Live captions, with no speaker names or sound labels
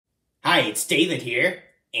Hi, it's David here,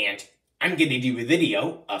 and I'm gonna do a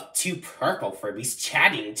video of two purple Furbies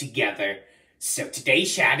chatting together. So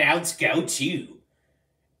today's shoutouts go to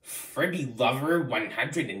Furby Lover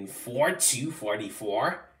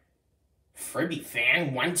 104-244, Furby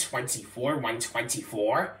Fan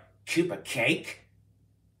 124-124, Koopa Cake,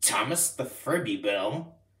 Thomas the Furby Boom,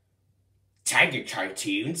 Tiger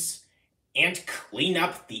Cartoons, and Clean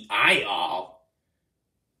Up the Aisle.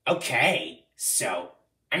 Okay, so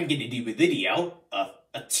I'm gonna do a video of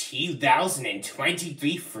a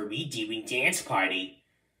 2023 Furby doing dance party.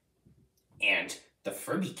 And the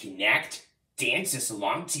Furby Connect dances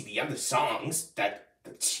along to the other songs that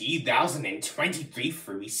the 2023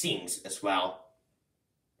 Furby sings as well.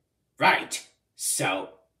 Right,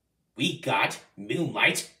 so we got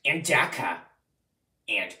Moonlight and Dah-kah.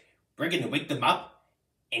 And we're gonna wake them up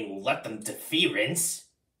and we'll let them deference.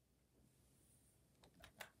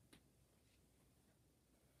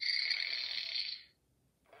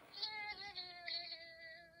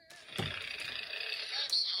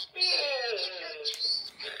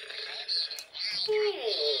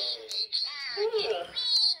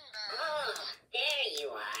 Oh, there you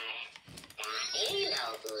are.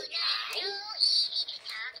 Hello, good guy.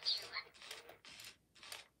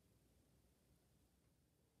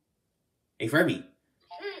 Hey Furby,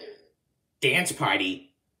 dance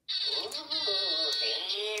party. Oh,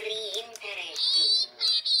 very interesting.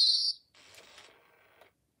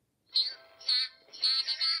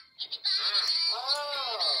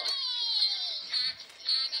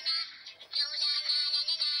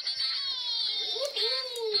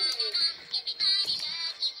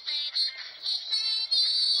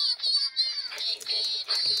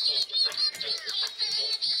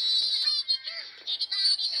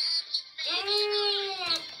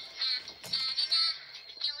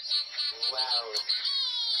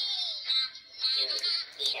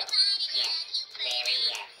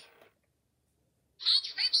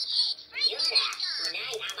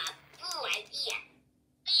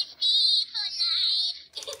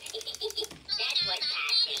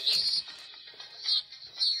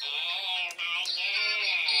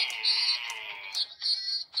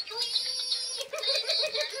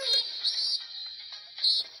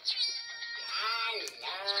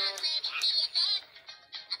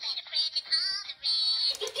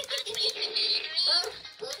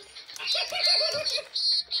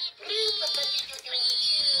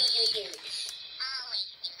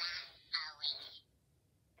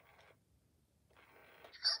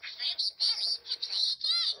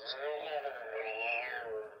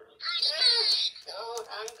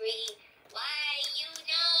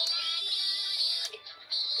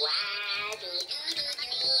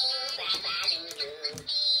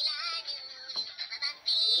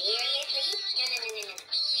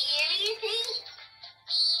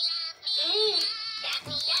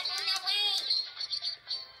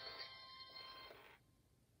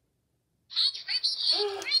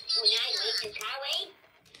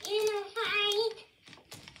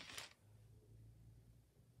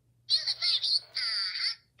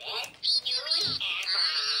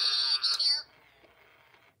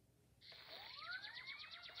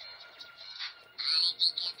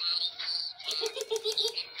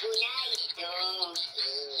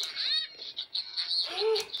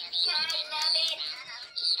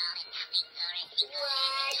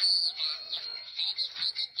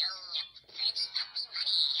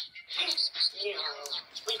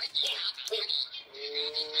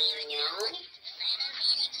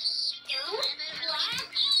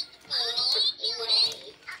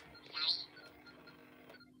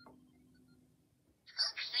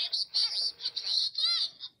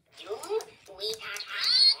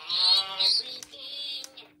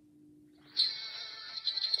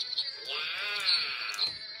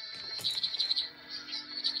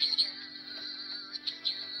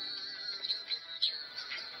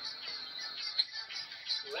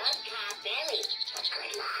 Belly, but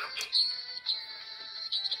good luck.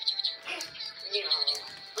 No.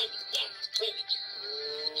 Wait, yes, wait.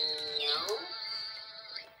 No.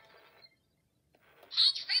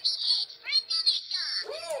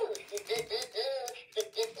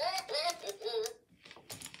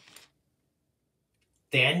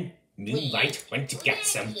 Then Moonlight went to get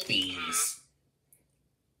some bees.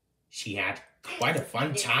 She had quite a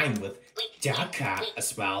fun time with Dah-kah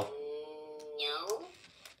as well. No.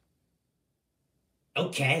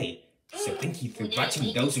 Okay, so thank you for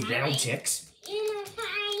watching those round ticks.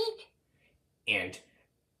 And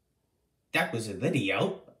that was a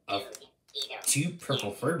video of two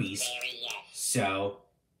purple Furbies. So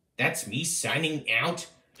that's me signing out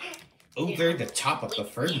over the top of the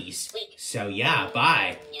Furbies. So yeah,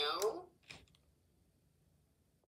 bye.